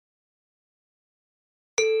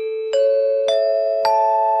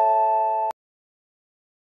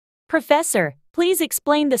Professor, please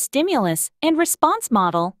explain the stimulus and response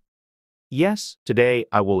model. Yes, today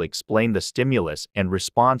I will explain the stimulus and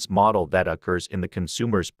response model that occurs in the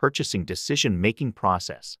consumer's purchasing decision-making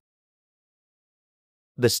process.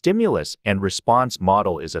 The stimulus and response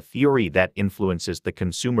model is a theory that influences the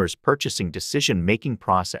consumer's purchasing decision-making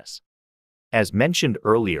process. As mentioned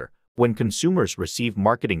earlier, when consumers receive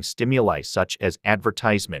marketing stimuli such as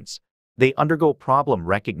advertisements, they undergo problem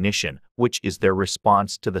recognition, which is their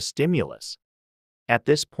response to the stimulus. At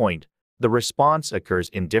this point, the response occurs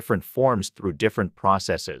in different forms through different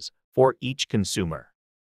processes for each consumer.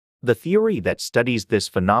 The theory that studies this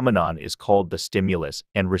phenomenon is called the stimulus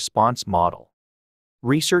and response model.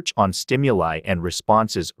 Research on stimuli and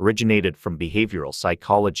responses originated from behavioral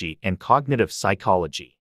psychology and cognitive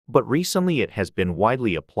psychology, but recently it has been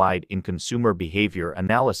widely applied in consumer behavior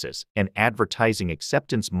analysis and advertising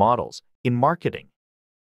acceptance models in marketing.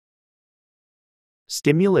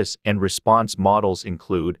 Stimulus and response models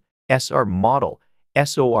include SR model,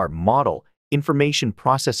 SOR model, information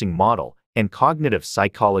processing model, and cognitive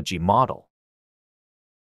psychology model.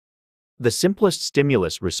 The simplest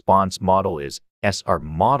stimulus response model is SR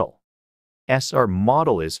model. SR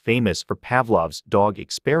model is famous for Pavlov's dog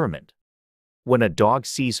experiment. When a dog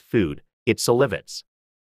sees food, it salivates.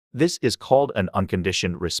 This is called an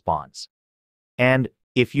unconditioned response. And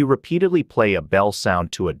if you repeatedly play a bell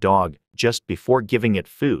sound to a dog just before giving it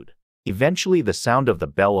food, eventually the sound of the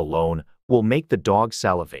bell alone will make the dog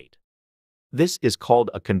salivate. This is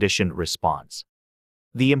called a conditioned response.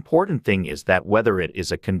 The important thing is that whether it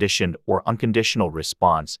is a conditioned or unconditional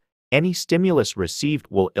response, any stimulus received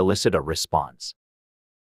will elicit a response.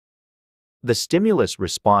 The stimulus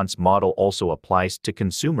response model also applies to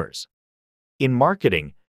consumers. In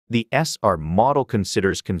marketing, the SR model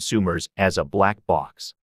considers consumers as a black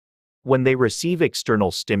box. When they receive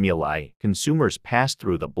external stimuli, consumers pass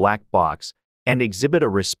through the black box and exhibit a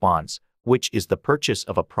response, which is the purchase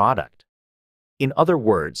of a product. In other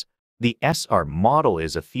words, the SR model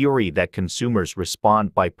is a theory that consumers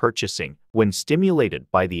respond by purchasing when stimulated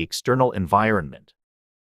by the external environment.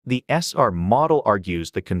 The SR model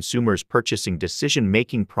argues the consumer's purchasing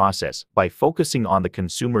decision-making process by focusing on the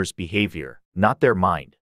consumer's behavior, not their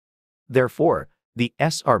mind. Therefore, the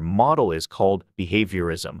SR model is called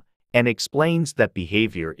behaviorism and explains that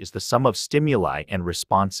behavior is the sum of stimuli and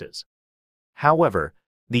responses. However,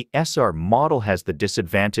 the SR model has the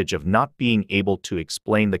disadvantage of not being able to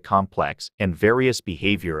explain the complex and various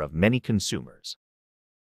behavior of many consumers.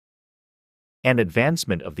 An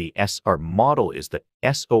advancement of the SR model is the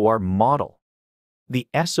SOR model. The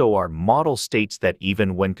SOR model states that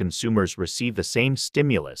even when consumers receive the same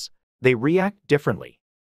stimulus, they react differently.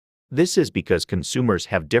 This is because consumers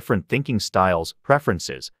have different thinking styles,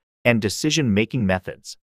 preferences, and decision-making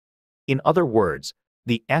methods. In other words,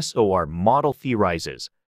 the SOR model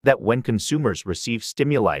theorizes that when consumers receive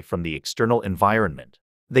stimuli from the external environment,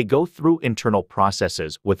 they go through internal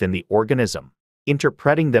processes within the organism,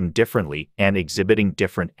 interpreting them differently and exhibiting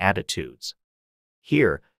different attitudes.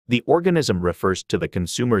 Here, the organism refers to the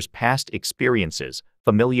consumer's past experiences,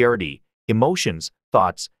 familiarity, emotions,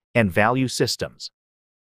 thoughts, and value systems.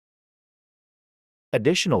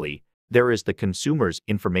 Additionally, there is the consumer's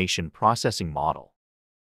information processing model.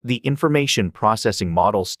 The information processing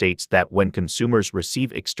model states that when consumers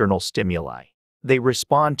receive external stimuli, they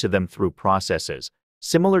respond to them through processes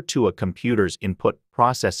similar to a computer's input,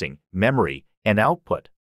 processing, memory, and output.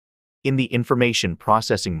 In the information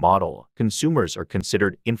processing model, consumers are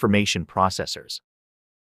considered information processors.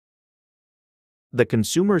 The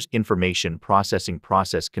consumer's information processing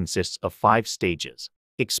process consists of 5 stages: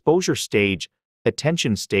 exposure stage,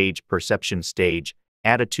 attention stage, perception stage,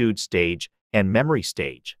 attitude stage, and memory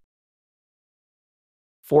stage.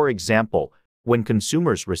 For example, when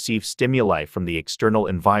consumers receive stimuli from the external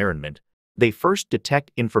environment, they first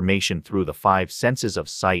detect information through the 5 senses of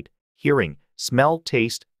sight, hearing, smell,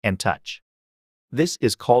 taste, and touch. This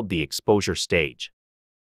is called the exposure stage.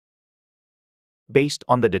 Based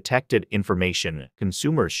on the detected information,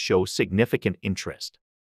 consumers show significant interest.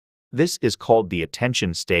 This is called the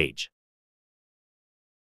attention stage.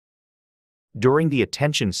 During the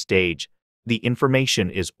attention stage, the information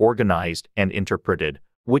is organized and interpreted,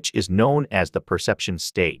 which is known as the perception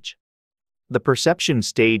stage. The perception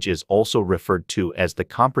stage is also referred to as the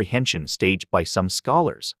comprehension stage by some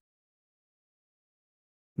scholars.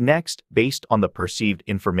 Next, based on the perceived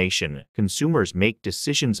information, consumers make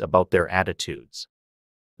decisions about their attitudes.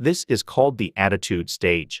 This is called the attitude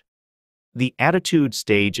stage. The attitude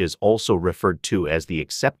stage is also referred to as the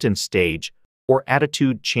acceptance stage or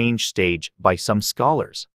attitude change stage by some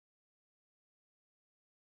scholars.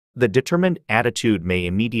 The determined attitude may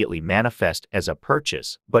immediately manifest as a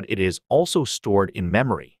purchase, but it is also stored in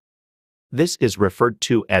memory. This is referred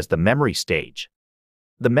to as the memory stage.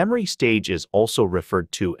 The memory stage is also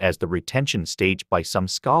referred to as the retention stage by some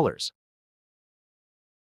scholars.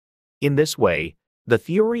 In this way, the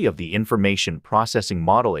theory of the information processing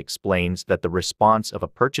model explains that the response of a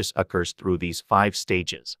purchase occurs through these 5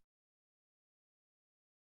 stages.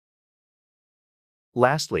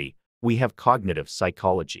 Lastly, we have cognitive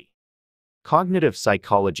psychology. Cognitive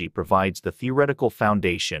psychology provides the theoretical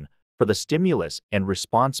foundation for the stimulus and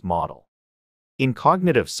response model. In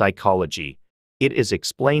cognitive psychology, it is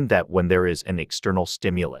explained that when there is an external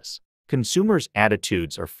stimulus, consumers'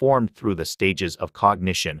 attitudes are formed through the stages of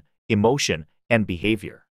cognition, emotion, and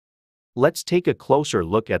behavior. Let's take a closer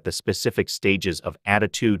look at the specific stages of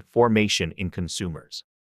attitude formation in consumers.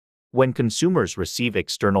 When consumers receive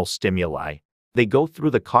external stimuli, they go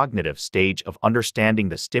through the cognitive stage of understanding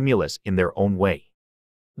the stimulus in their own way.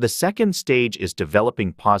 The second stage is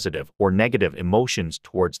developing positive or negative emotions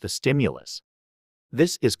towards the stimulus.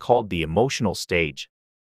 This is called the emotional stage.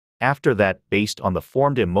 After that, based on the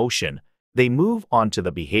formed emotion, they move on to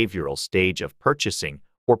the behavioral stage of purchasing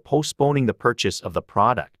or postponing the purchase of the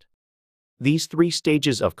product. These 3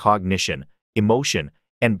 stages of cognition, emotion,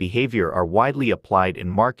 and behavior are widely applied in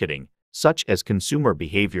marketing, such as consumer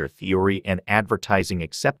behavior theory and advertising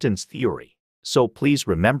acceptance theory, so please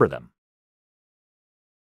remember them.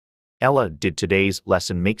 Ella, did today's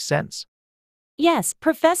lesson make sense? Yes,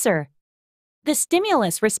 Professor. The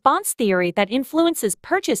stimulus response theory that influences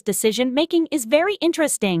purchase decision making is very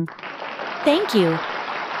interesting. Thank you.